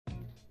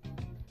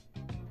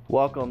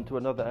Welcome to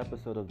another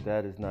episode of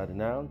Dad is Not a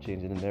Noun,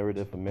 changing the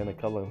narrative for men of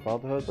color and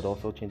fatherhood, but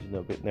also changing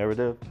the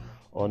narrative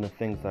on the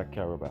things I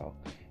care about.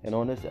 And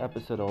on this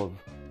episode of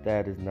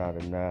Dad is Not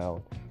a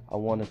Noun, I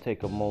want to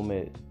take a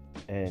moment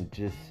and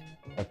just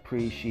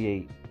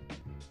appreciate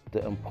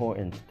the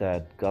importance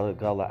that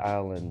Gullah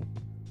Island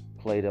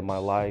played in my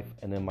life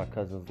and in my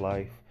cousin's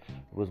life.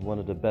 It was one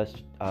of the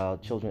best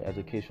children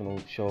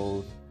educational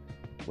shows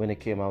when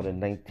it came out in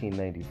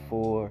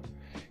 1994.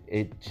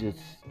 It just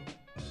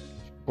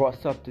brought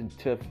something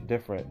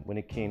different when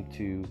it came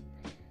to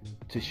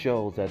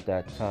shows at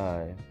that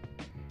time.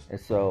 And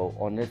so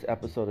on this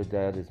episode of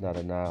Dad is Not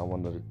a Noun, I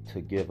wanted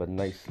to give a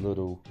nice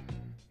little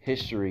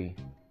history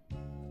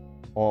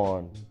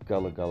on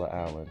Gullah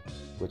Island,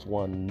 which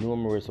won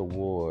numerous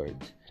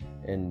awards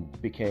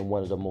and became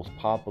one of the most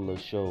popular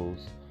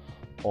shows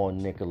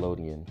on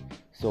Nickelodeon.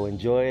 So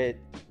enjoy it,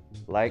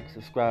 like,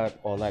 subscribe,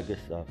 all that good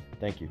stuff.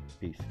 Thank you.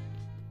 Peace.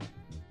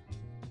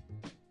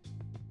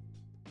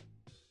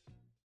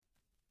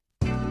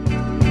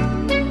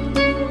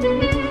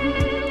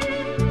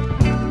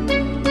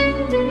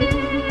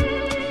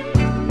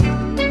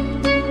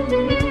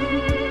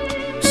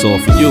 It's all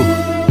for you.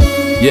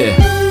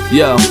 Yeah,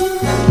 yo.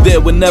 There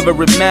whenever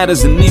it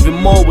matters, and even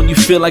more when you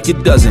feel like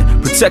it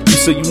doesn't. Protect you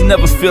so you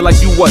never feel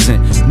like you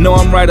wasn't. Know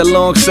I'm right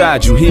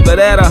alongside you. Either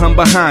that or I'm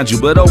behind you,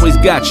 but always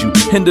got you.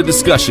 End of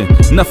discussion,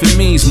 nothing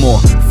means more.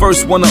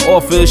 First one to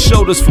offer is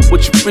shoulders for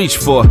what you reach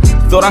for.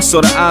 Thought I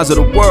saw the eyes of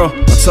the world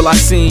until I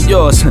seen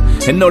yours.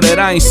 And know that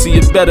I ain't see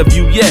a better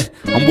view yet.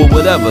 I'm with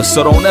whatever,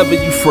 so don't ever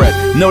you fret.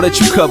 Know that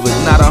you covered,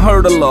 not a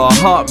hurdle or a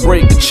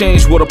heartbreak to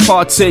change what a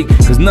partake.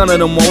 Cause none of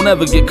them won't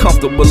ever get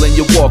comfortable in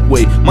your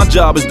walkway. My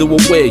job is to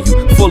aware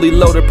you, fully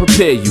loaded,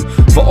 prepare you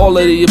for all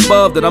of the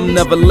above that I'm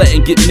never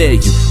letting get near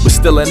you. But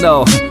still in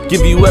all,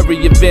 give you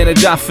every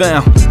advantage I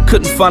found.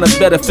 Couldn't find a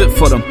better fit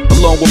for them,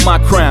 along with my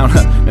crown.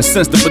 And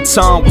since the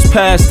baton was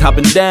passed, I've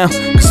been down.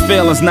 Cause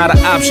failing's not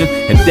an option,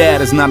 and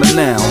dad is not a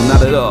noun,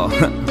 not at all.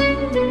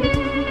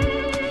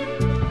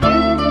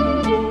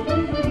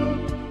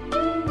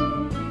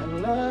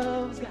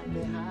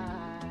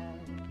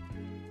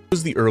 It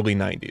was the early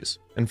 90s,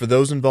 and for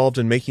those involved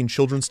in making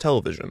children's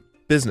television,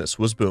 business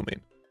was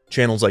booming.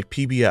 Channels like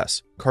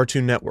PBS,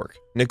 Cartoon Network,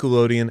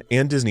 Nickelodeon,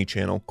 and Disney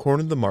Channel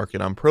cornered the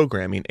market on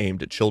programming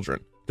aimed at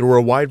children. There were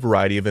a wide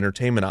variety of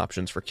entertainment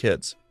options for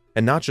kids,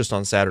 and not just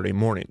on Saturday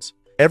mornings.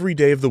 Every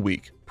day of the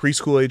week,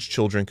 preschool-aged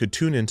children could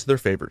tune into their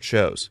favorite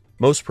shows.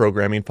 Most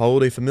programming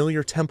followed a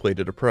familiar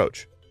templated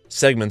approach.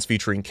 Segments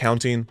featuring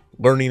counting,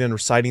 learning and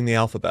reciting the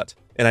alphabet,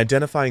 and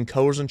identifying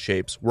colors and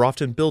shapes were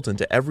often built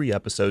into every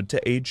episode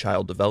to aid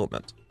child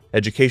development.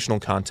 Educational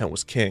content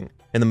was king,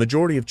 and the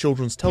majority of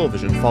children's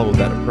television followed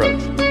that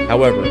approach.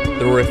 However,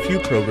 there were a few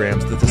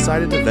programs that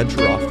decided to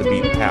venture off the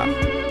beaten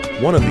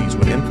path. One of these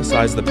would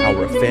emphasize the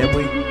power of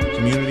family,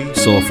 community,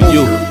 culture,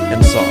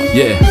 and song.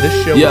 Yeah,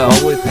 this show would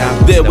follow a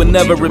path there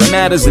whenever it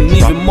matters, and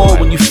even more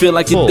when you feel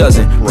like it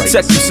doesn't.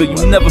 Protect you so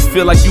you never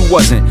feel like you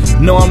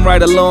wasn't. Know I'm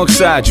right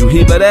alongside you.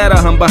 Either that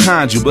or I'm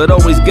behind you, but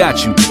always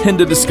got you.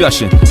 End of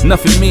discussion,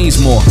 nothing means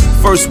more.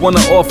 First one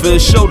to offer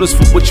is shoulders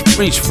for what you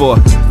reach for.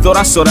 Thought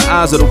I saw the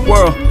eyes of the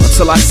world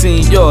until I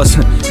seen yours.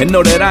 And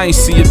know that I ain't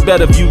see a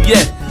better view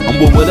yet. I'm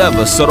with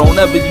whatever, so don't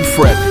ever you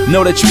fret.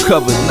 Know that you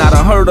covered, not a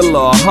hurdle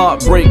or a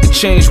heartbreak to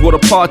change what a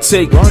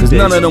partake. Cause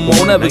none of them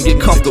won't ever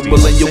get comfortable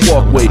in your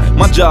walkway.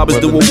 My job is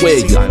to aware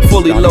you,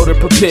 fully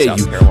loaded, prepare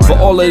you for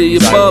all of the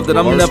above that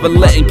I'm never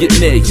letting get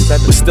near you.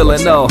 But still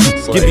in all,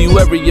 give you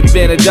every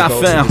advantage I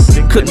found.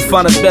 Couldn't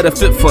find a better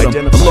fit for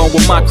them, along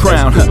with my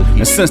crown.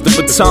 And since the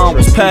baton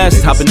was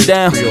passed, I've been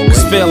down.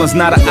 Cause failing's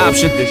not an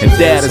option, and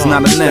dad is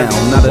not a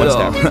noun, not at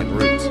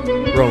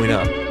all. Growing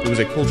up, it was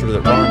a culture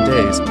that Ron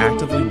Days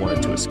actively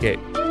wanted to escape.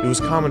 It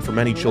was common for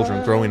many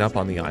children growing up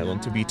on the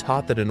island to be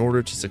taught that in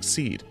order to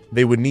succeed,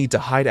 they would need to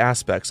hide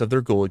aspects of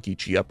their Gullah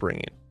Geechee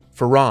upbringing.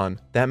 For Ron,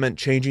 that meant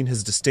changing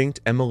his distinct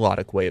and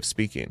melodic way of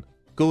speaking.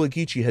 Gullah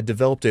Geechee had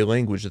developed a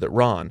language that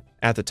Ron,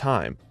 at the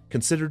time,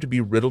 considered to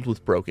be riddled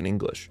with broken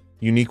English.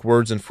 Unique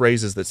words and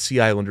phrases that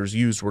Sea Islanders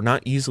used were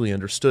not easily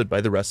understood by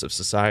the rest of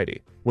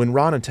society. When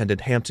Ron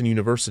attended Hampton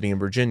University in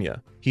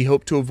Virginia, he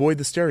hoped to avoid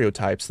the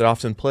stereotypes that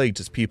often plagued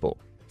his people.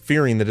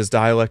 Fearing that his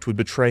dialect would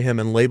betray him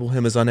and label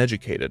him as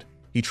uneducated,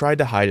 he tried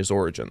to hide his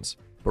origins.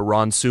 But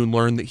Ron soon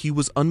learned that he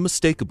was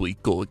unmistakably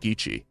Gullah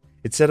Geechee.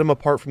 It set him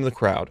apart from the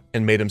crowd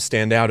and made him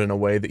stand out in a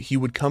way that he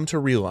would come to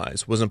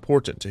realize was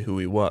important to who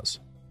he was.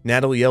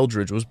 Natalie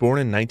Eldridge was born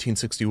in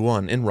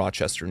 1961 in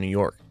Rochester, New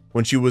York.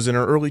 When she was in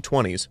her early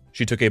 20s,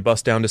 she took a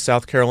bus down to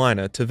South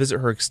Carolina to visit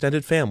her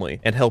extended family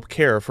and help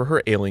care for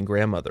her ailing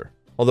grandmother.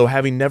 Although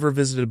having never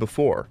visited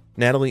before,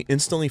 Natalie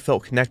instantly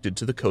felt connected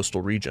to the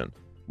coastal region.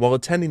 While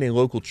attending a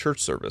local church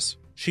service,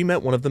 she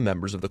met one of the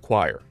members of the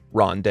choir,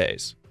 Ron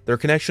Days. Their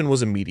connection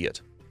was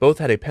immediate. Both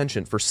had a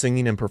penchant for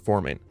singing and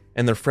performing,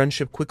 and their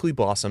friendship quickly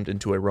blossomed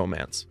into a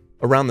romance.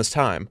 Around this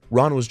time,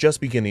 Ron was just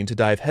beginning to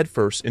dive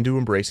headfirst into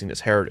embracing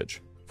his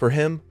heritage. For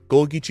him,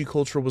 Gullah Geechee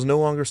culture was no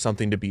longer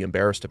something to be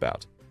embarrassed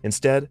about.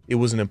 Instead, it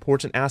was an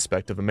important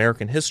aspect of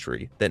American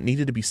history that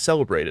needed to be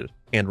celebrated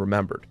and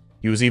remembered.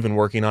 He was even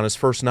working on his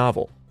first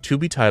novel, to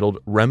be titled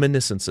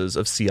Reminiscences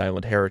of Sea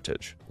Island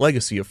Heritage,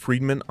 Legacy of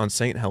Freedmen on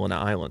St. Helena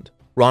Island.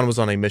 Ron was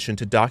on a mission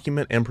to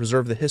document and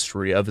preserve the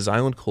history of his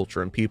island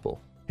culture and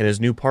people, and his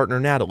new partner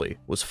Natalie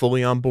was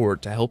fully on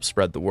board to help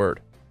spread the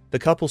word. The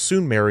couple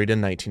soon married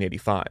in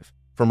 1985.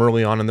 From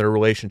early on in their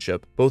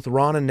relationship, both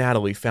Ron and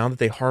Natalie found that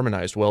they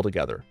harmonized well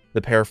together.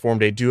 The pair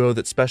formed a duo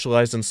that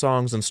specialized in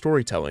songs and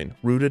storytelling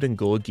rooted in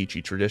Gullah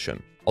Geechee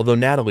tradition. Although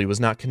Natalie was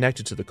not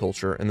connected to the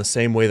culture in the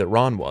same way that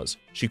Ron was,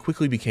 she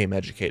quickly became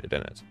educated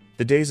in it.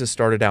 The Dazes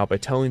started out by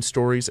telling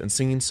stories and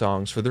singing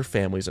songs for their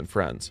families and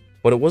friends,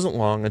 but it wasn't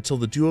long until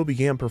the duo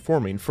began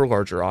performing for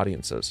larger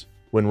audiences.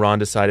 When Ron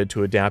decided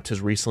to adapt his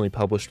recently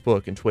published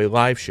book into a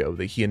live show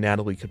that he and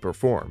Natalie could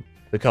perform,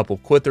 the couple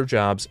quit their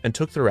jobs and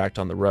took their act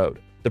on the road.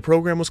 The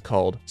program was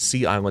called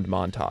Sea Island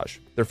Montage.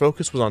 Their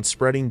focus was on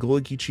spreading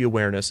Gullah Geechee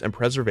awareness and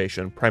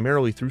preservation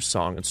primarily through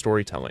song and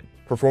storytelling.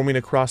 Performing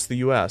across the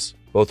U.S.,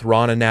 both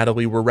Ron and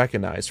Natalie were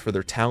recognized for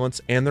their talents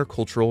and their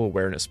cultural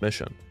awareness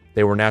mission.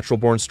 They were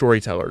natural-born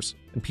storytellers,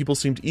 and people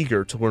seemed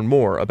eager to learn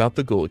more about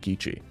the Gullah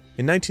Geechee.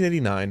 In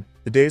 1989,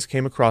 the Days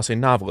came across a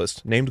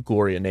novelist named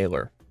Gloria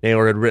Naylor.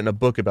 Naylor had written a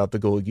book about the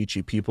Gullah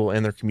Geechee people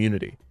and their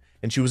community,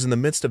 and she was in the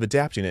midst of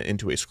adapting it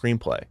into a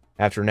screenplay.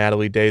 After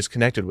Natalie Days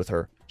connected with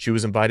her, she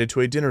was invited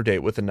to a dinner date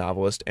with the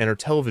novelist and her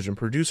television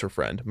producer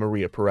friend,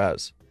 Maria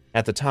Perez.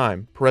 At the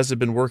time, Perez had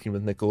been working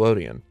with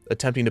Nickelodeon,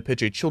 attempting to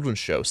pitch a children's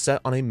show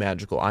set on a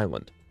magical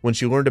island. When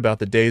she learned about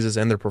the Dazes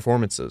and their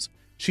performances,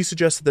 she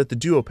suggested that the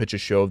duo pitch a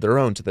show of their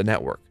own to the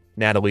network.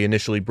 Natalie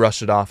initially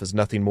brushed it off as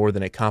nothing more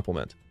than a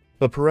compliment,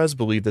 but Perez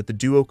believed that the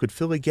duo could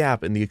fill a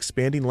gap in the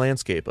expanding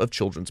landscape of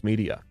children's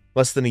media.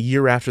 Less than a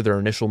year after their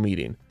initial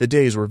meeting, the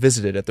Days were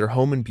visited at their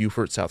home in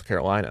Beaufort, South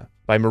Carolina,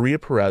 by Maria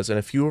Perez and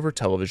a few of her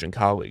television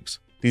colleagues.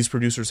 These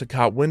producers had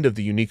caught wind of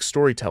the unique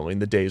storytelling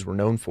the Days were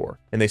known for,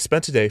 and they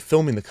spent a day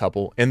filming the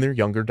couple and their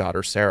younger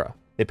daughter, Sarah.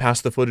 They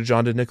passed the footage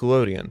on to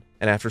Nickelodeon,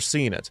 and after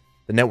seeing it,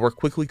 the network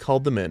quickly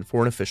called them in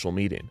for an official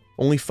meeting.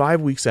 Only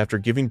 5 weeks after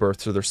giving birth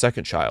to their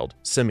second child,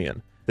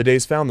 Simeon, the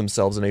Days found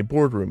themselves in a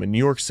boardroom in New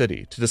York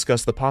City to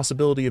discuss the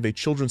possibility of a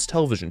children's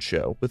television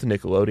show with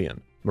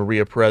Nickelodeon.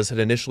 Maria Perez had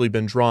initially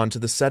been drawn to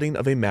the setting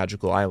of a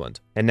magical island,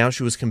 and now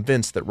she was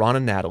convinced that Ron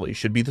and Natalie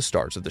should be the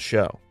stars of the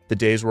show. The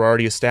Days were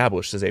already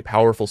established as a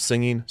powerful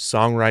singing,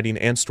 songwriting,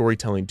 and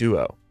storytelling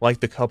duo. Like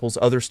the couple's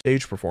other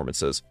stage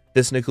performances,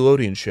 this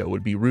Nickelodeon show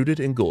would be rooted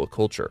in Gullah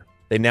culture.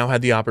 They now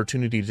had the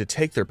opportunity to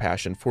take their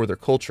passion for their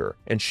culture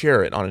and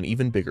share it on an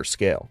even bigger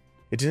scale.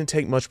 It didn't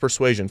take much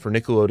persuasion for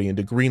Nickelodeon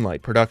to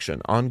greenlight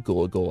production on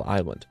Gullah Gullah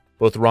Island.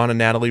 Both Ron and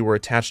Natalie were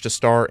attached to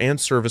star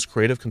and serve as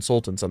creative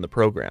consultants on the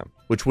program,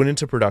 which went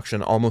into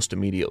production almost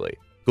immediately.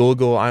 Gullah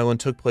Gullah Island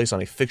took place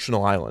on a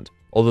fictional island,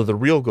 although the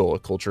real Gullah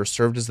culture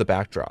served as the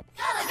backdrop.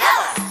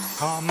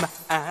 Come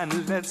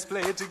and let's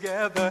play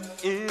together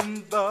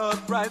in the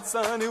bright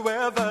sunny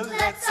weather.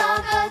 Let's all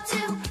go to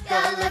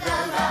Gullah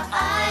Gullah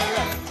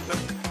Island.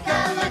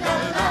 Gullah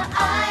Gullah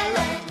Island.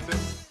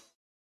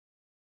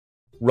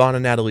 Ron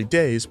and Natalie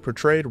Days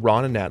portrayed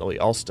Ron and Natalie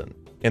Alston,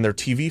 and their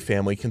TV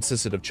family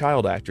consisted of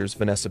child actors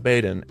Vanessa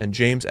Baden and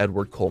James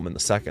Edward Coleman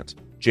II.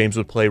 James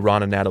would play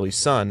Ron and Natalie's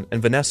son, and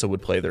Vanessa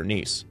would play their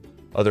niece.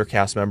 Other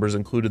cast members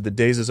included the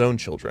Days' own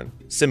children,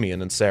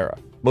 Simeon and Sarah.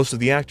 Most of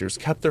the actors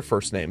kept their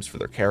first names for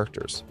their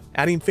characters.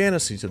 Adding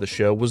fantasy to the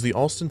show was the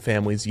Alston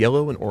family's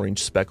yellow and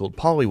orange speckled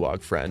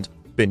pollywog friend,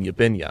 Binya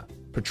Binya,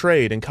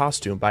 portrayed and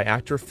costumed by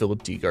actor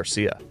Philip D.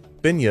 Garcia.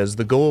 Binya is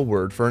the Gullah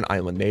word for an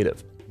island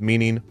native,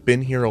 meaning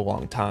been here a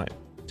long time.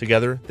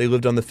 Together, they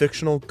lived on the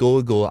fictional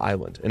Gullah Gullah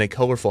Island in a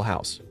colorful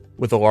house.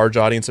 With a large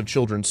audience of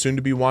children soon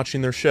to be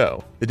watching their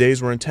show, the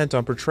Days were intent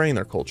on portraying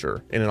their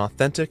culture in an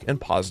authentic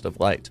and positive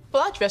light.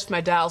 Well, I dressed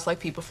my dolls like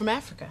people from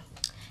Africa.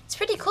 It's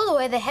pretty cool the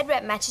way the head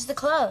wrap matches the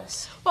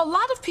clothes. Well, a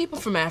lot of people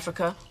from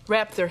Africa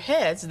wrap their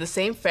heads in the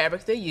same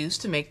fabric they use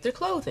to make their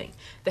clothing.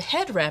 The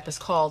head wrap is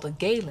called a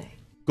gele.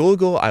 Gullah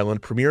Gullah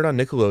Island premiered on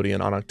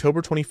Nickelodeon on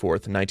October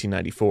 24th,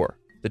 1994.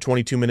 The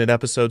 22-minute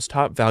episodes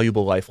taught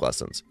valuable life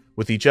lessons,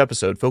 with each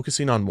episode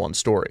focusing on one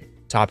story.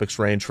 Topics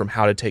range from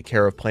how to take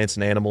care of plants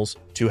and animals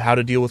to how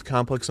to deal with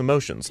complex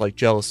emotions like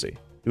jealousy.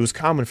 It was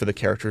common for the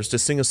characters to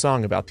sing a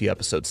song about the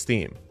episode's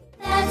theme.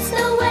 That's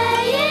the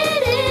way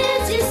it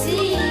is, you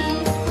see,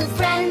 with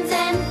friends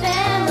and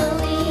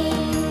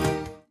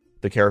family.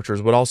 The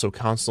characters would also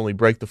constantly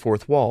break the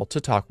fourth wall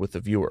to talk with the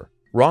viewer.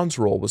 Ron's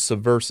role was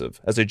subversive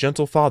as a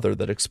gentle father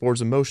that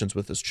explores emotions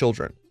with his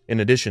children, in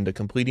addition to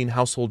completing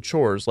household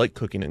chores like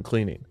cooking and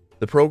cleaning.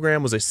 The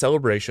program was a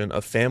celebration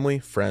of family,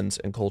 friends,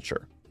 and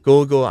culture.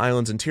 Gullah Gullah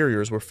Island's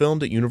interiors were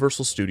filmed at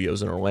Universal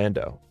Studios in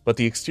Orlando, but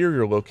the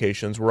exterior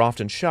locations were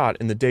often shot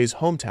in the Days'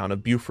 hometown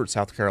of Beaufort,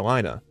 South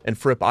Carolina, and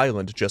Fripp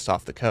Island just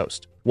off the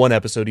coast. One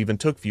episode even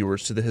took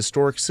viewers to the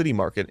historic city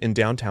market in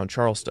downtown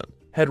Charleston.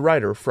 Head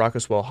writer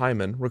Frocaswell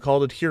Hyman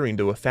recalled adhering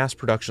to a fast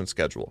production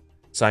schedule,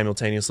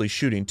 simultaneously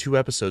shooting 2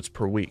 episodes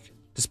per week.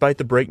 Despite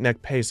the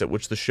breakneck pace at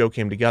which the show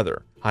came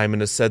together, Hyman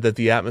has said that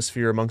the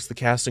atmosphere amongst the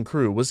cast and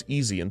crew was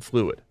easy and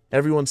fluid.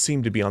 Everyone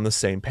seemed to be on the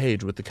same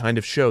page with the kind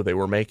of show they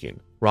were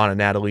making. Ron and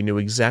Natalie knew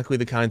exactly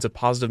the kinds of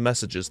positive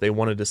messages they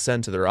wanted to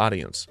send to their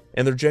audience,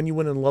 and their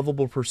genuine and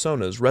lovable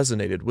personas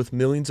resonated with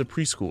millions of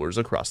preschoolers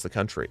across the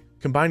country.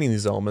 Combining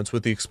these elements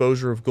with the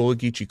exposure of Gullah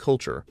Geechee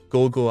culture,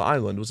 Gullah Gullah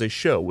Island was a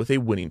show with a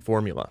winning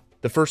formula.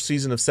 The first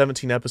season of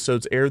 17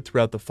 episodes aired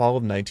throughout the fall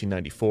of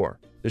 1994.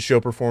 The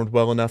show performed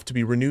well enough to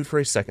be renewed for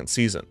a second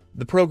season.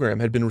 The program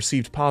had been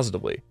received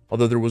positively,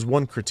 although there was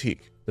one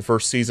critique. The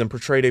first season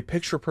portrayed a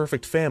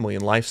picture-perfect family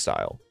and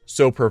lifestyle.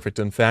 So perfect,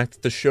 in fact,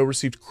 that the show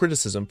received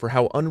criticism for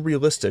how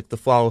unrealistic the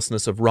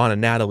flawlessness of Ron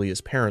and Natalie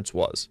as parents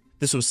was.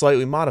 This was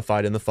slightly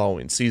modified in the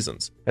following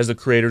seasons, as the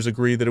creators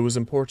agreed that it was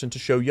important to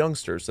show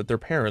youngsters that their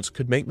parents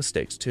could make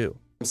mistakes too.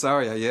 I'm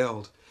sorry I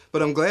yelled,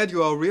 but I'm glad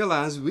you all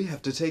realize we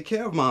have to take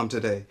care of Mom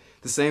today,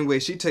 the same way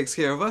she takes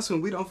care of us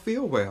when we don't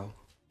feel well.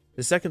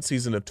 The second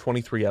season of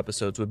 23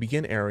 episodes would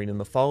begin airing in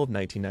the fall of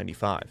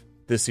 1995.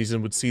 This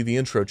season would see the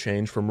intro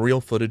change from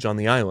real footage on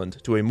the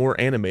island to a more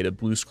animated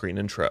blue screen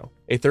intro.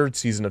 A third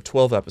season of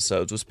 12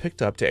 episodes was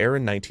picked up to air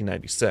in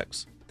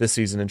 1996. This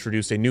season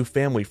introduced a new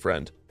family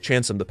friend,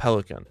 Chansem the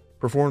Pelican,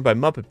 performed by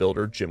Muppet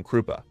builder Jim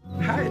Krupa.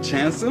 Hi,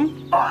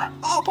 Chansem.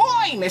 Oh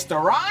boy,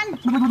 Mr.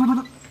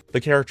 Ron!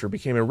 The character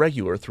became a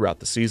regular throughout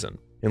the season.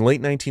 In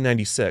late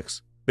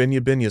 1996,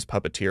 Binya Binya's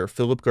puppeteer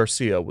Philip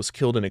Garcia was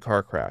killed in a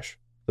car crash.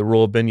 The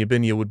role of Binya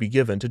Binya would be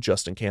given to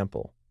Justin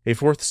Campbell. A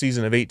fourth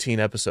season of 18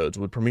 episodes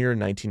would premiere in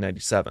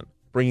 1997,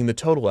 bringing the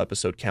total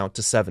episode count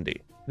to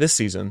 70. This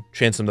season,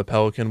 Chansem the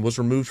Pelican was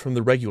removed from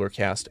the regular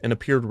cast and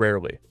appeared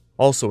rarely.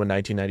 Also in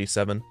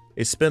 1997,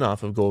 a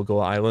spin-off of Gullah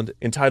Gullah Island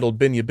entitled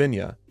Binya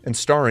Binya and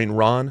starring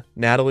Ron,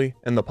 Natalie,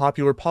 and the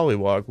popular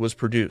Pollywog was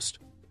produced.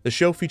 The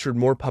show featured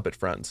more puppet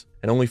friends,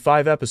 and only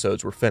 5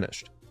 episodes were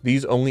finished.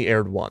 These only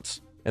aired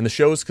once, and the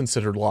show is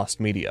considered lost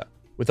media,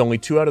 with only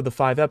 2 out of the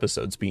 5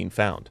 episodes being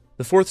found.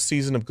 The 4th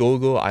season of Gullah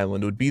Gullah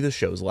Island would be the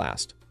show's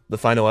last. The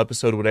final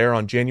episode would air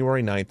on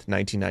January 9th,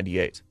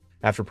 1998.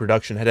 After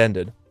production had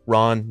ended,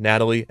 Ron,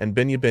 Natalie, and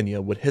Binya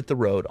Binya would hit the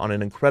road on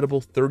an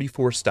incredible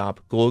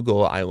 34-stop Gullah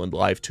Gullah Island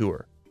live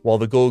tour, while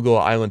the Gullah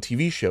Gullah Island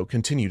TV show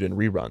continued in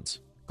reruns.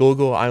 Gullah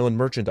Gullah Island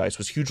merchandise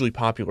was hugely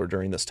popular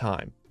during this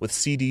time, with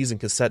CDs and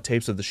cassette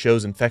tapes of the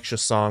show's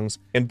infectious songs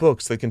and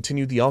books that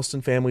continued the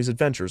Alston family's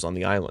adventures on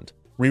the island.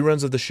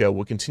 Reruns of the show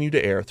would continue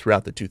to air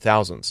throughout the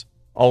 2000s.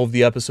 All of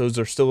the episodes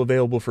are still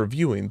available for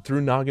viewing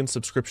through Noggin's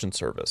subscription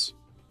service.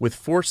 With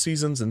 4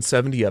 seasons and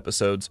 70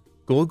 episodes,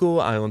 Gullah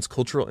Gullah Island's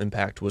cultural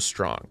impact was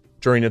strong.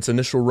 During its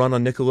initial run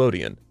on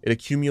Nickelodeon, it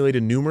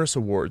accumulated numerous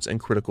awards and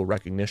critical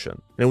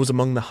recognition, and it was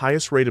among the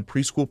highest-rated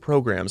preschool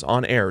programs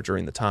on air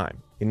during the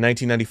time. In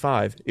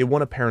 1995, it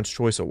won a Parents'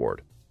 Choice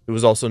Award. It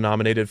was also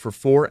nominated for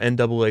 4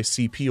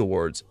 NAACP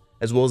awards,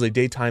 as well as a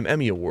Daytime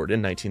Emmy Award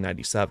in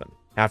 1997.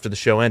 After the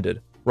show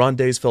ended, Ron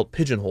Days felt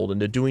pigeonholed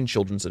into doing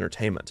children's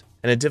entertainment,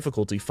 and had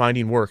difficulty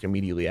finding work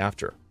immediately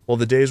after. While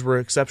the Days were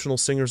exceptional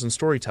singers and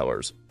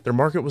storytellers, their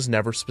market was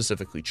never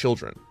specifically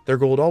children. Their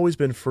goal had always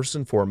been first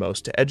and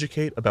foremost to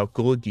educate about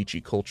Gullah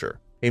Geechee culture,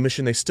 a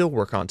mission they still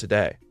work on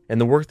today, and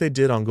the work they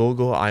did on Gullah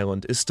Gullah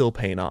Island is still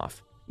paying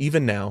off.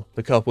 Even now,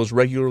 the couple is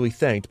regularly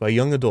thanked by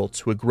young adults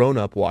who had grown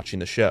up watching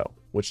the show,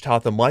 which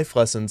taught them life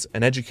lessons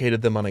and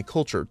educated them on a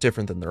culture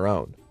different than their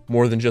own.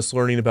 More than just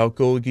learning about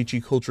Gullah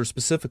Geechee culture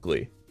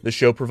specifically, the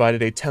show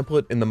provided a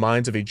template in the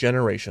minds of a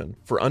generation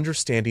for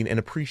understanding and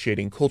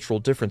appreciating cultural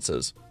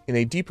differences in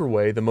a deeper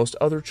way than most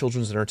other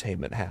children's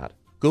entertainment had.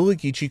 Gullah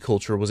Geechee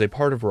culture was a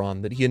part of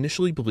Ron that he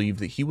initially believed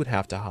that he would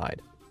have to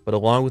hide, but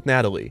along with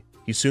Natalie,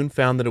 he soon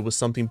found that it was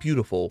something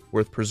beautiful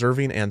worth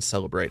preserving and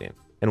celebrating.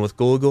 And with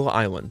Gullah Gullah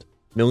Island,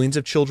 millions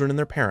of children and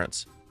their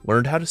parents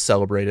learned how to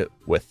celebrate it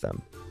with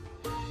them.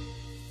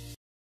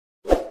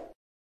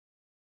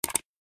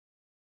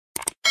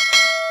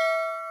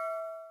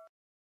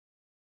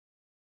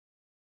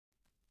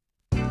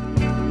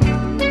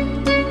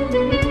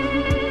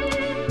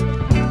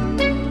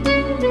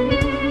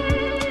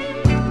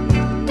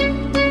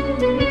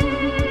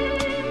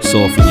 It's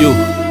all for you.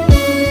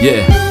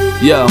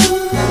 Yeah, yo.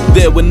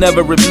 There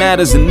whenever it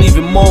matters, and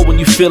even more when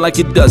you feel like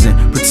it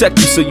doesn't. Protect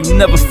you so you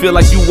never feel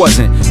like you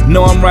wasn't.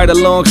 Know I'm right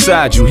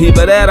alongside you.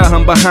 Either that or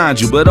I'm behind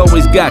you, but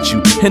always got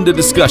you. End of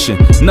discussion,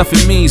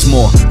 nothing means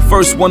more.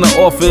 First one to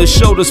offer is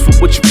shoulders for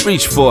what you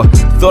reach for.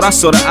 Thought I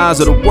saw the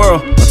eyes of the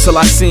world until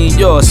I seen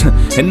yours.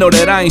 And know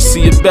that I ain't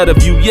see a better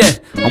view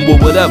yet. I'm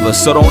with whatever,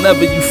 so don't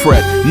ever you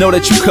fret. Know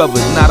that you covered,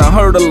 not a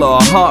hurdle or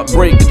a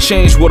heartbreak to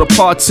change what a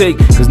partake.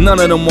 Cause none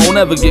of them won't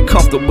ever get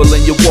comfortable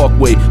in your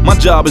walkway. My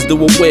job is to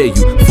aware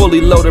you,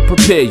 fully loaded,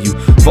 prepare you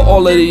for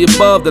all of the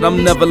above that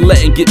I'm never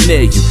letting get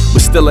near you.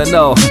 But still in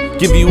all,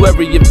 give you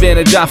every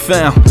advantage I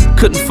found.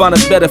 Couldn't find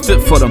a better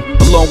fit for them,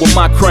 along with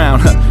my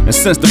crown. And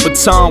since the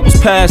baton was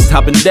passed,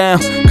 I've been down.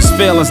 Cause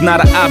failing's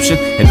not an option,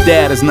 and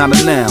dad is not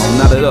a noun,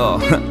 not at all.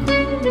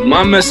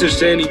 My message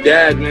to any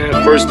dad, man,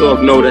 first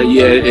off, know that,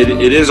 yeah,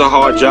 it is a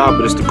hard job,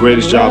 but it's the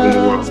greatest job in the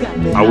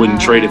world. I wouldn't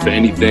trade it for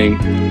anything.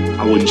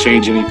 I wouldn't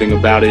change anything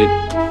about it.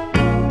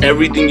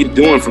 Everything you're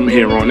doing from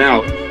here on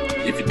out,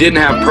 if it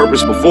didn't have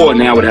purpose before,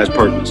 now it has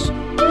purpose.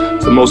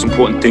 It's the most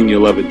important thing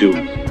you'll ever do.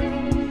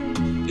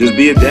 Just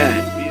be a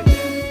dad.